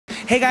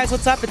Hey guys,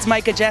 what's up? It's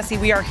Micah Jesse.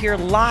 We are here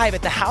live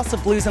at the House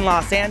of Blues in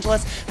Los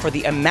Angeles for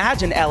the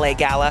Imagine LA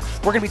Gala.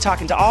 We're going to be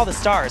talking to all the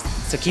stars,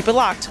 so keep it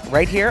locked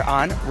right here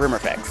on Rumor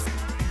Fix.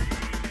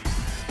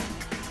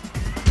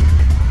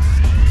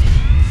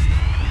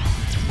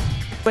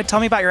 But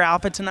tell me about your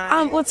outfit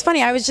tonight. Well, it's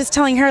funny. I was just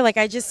telling her,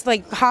 I just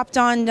hopped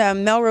on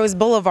Melrose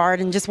Boulevard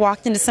and just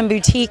walked into some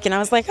boutique, and I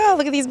was like, oh,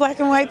 look at these black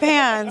and white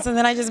pants, and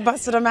then I just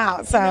busted them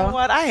out. So you know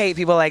what? I hate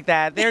people like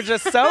that. They're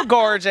just so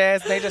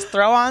gorgeous. They just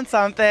throw on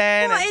something.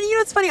 Well, and you know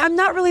what's funny? I'm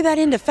not really that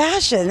into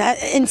fashion,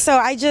 and so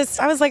I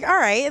was like, all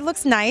right, it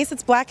looks nice.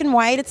 It's black and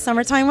white. It's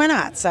summertime. Why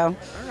not? So.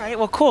 All right.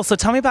 Well, cool. So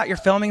tell me about your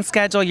filming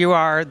schedule. You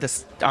are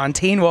on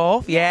Teen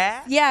Wolf,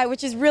 yeah? Yeah,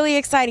 which is really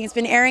exciting. It's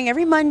been airing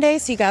every Monday,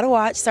 so you got to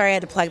watch. Sorry, I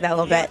had to plug that a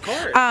little bit. Of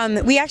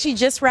course. We actually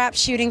just wrapped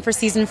shooting for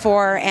season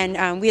 4,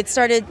 and we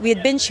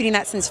had been shooting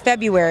that since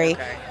February.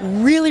 Okay.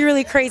 Really,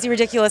 really crazy,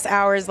 ridiculous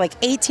hours, like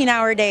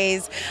 18-hour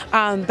days.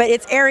 But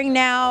it's airing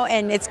now,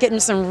 and it's getting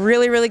some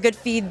really, really good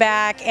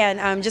feedback,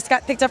 and just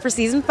got picked up for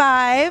season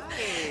 5.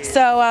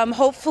 So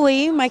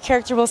hopefully my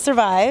character will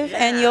survive,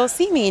 and you'll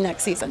see me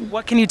next season.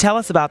 What can you tell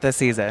us about this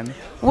season?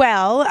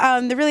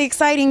 Well, the really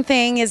exciting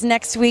thing is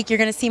next week you're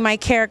going to see my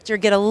character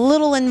get a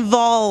little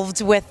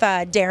involved with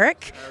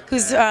Derek,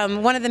 who's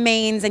one of the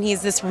mains, and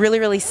he's this really,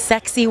 really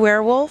sexy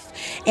werewolf.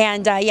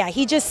 And yeah,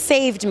 he just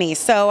saved me.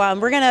 So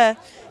we're gonna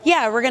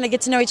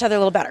get to know each other a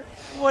little better.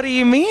 What do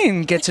you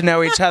mean, get to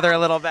know each other a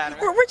little better?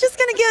 We're just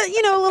gonna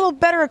get, a little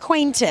better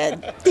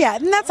acquainted. Yeah,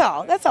 and that's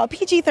all. That's all.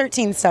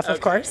 PG-13 stuff, of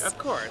course. Of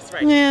course,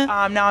 right.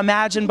 Yeah. Now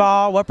Imagine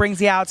Ball, what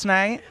brings you out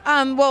tonight?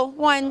 Well,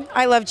 one,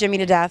 I love Jimmy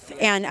to death,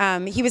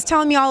 and he was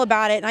telling me all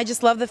about it, and I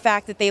just love the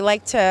fact that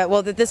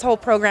that this whole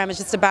program is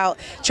just about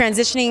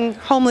transitioning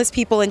homeless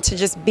people into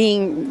just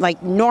being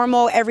like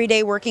normal,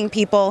 everyday working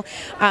people.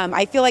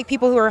 I feel like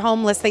people who are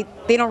homeless, they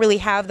don't really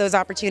have those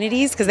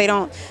opportunities because they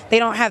don't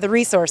have the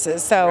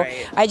resources. So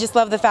right. I just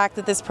love the fact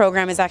that this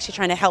program is actually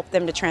trying to help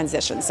them to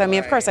transition. So I mean,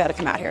 of course I had to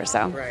come out here.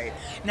 So. Right.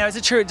 Now, is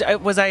it true?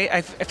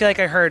 I feel like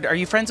I heard. Are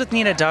you friends with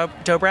Nina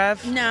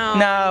Dobrev? No.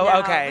 No.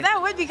 Okay.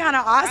 That would be kind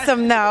of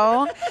awesome,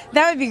 though.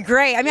 That would be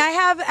great. I mean, I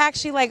have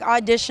actually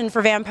auditioned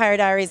for Vampire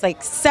Diaries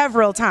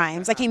several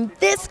times. I came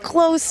this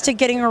close to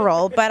getting a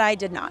role, but I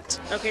did not.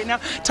 Okay. Now,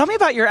 tell me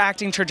about your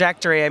acting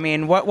trajectory. I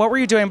mean, what were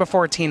you doing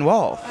before Teen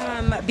Wolf?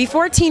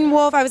 Before Teen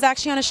Wolf, I was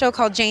actually on a show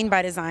called Jane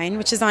by Design,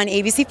 which is on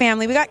ABC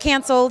Family. We got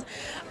canceled,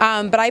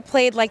 but I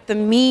played the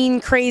mean,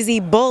 crazy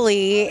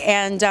bully,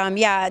 and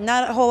yeah,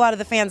 not a whole lot of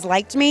the fans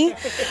liked me.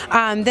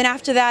 Then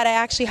after that, I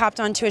actually hopped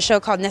onto a show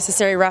called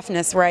Necessary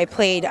Roughness, where I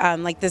played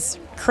this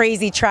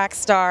crazy track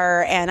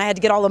star, and I had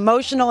to get all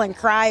emotional and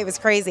cry. It was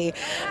crazy.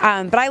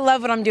 But I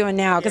love what I'm doing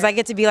now because I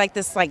get to be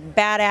this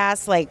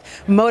badass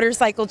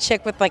motorcycle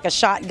chick with a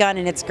shotgun,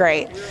 and it's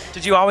great.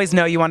 Did you always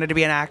know you wanted to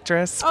be an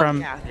actress?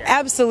 Yeah,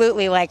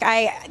 absolutely.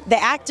 The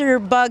actor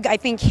bug, I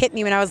think, hit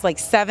me when I was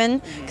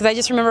 7, because I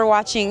just remember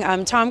watching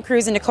Tom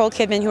Cruise and Nicole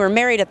Kidman, who were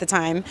married at the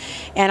time,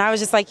 and I was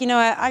just you know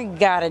what, I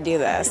gotta do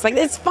this.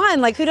 It's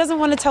fun. Who doesn't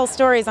want to tell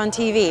stories on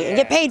TV and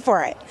get paid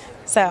for it?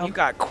 So you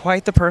got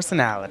quite the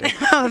personality.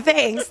 Oh,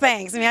 thanks.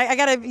 I mean, I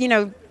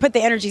gotta, put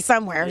the energy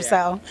somewhere. Yeah.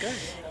 So, good.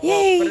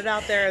 Yay! Put it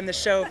out there in the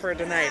show for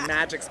tonight.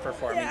 Magic's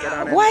performing. Get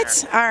on it.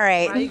 What? All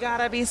right. Why you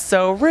gotta be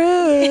so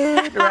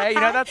rude, right?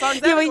 You know that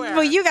song's everywhere.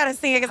 Well, you gotta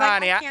sing it because I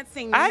can't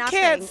sing. I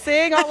can't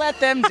sing. I'll let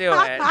them do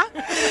it.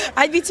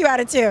 I'd be too out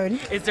of tune.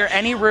 Is there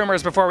any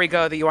rumors before we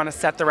go that you want to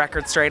set the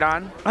record straight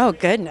on? Oh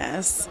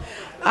goodness.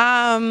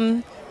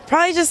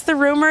 Probably just the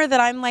rumor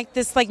that I'm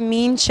this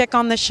mean chick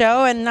on the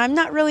show, and I'm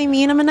not really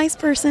mean. I'm a nice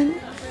person.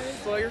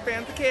 Blow your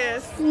fans a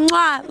kiss.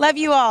 Mwah! Love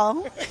you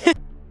all.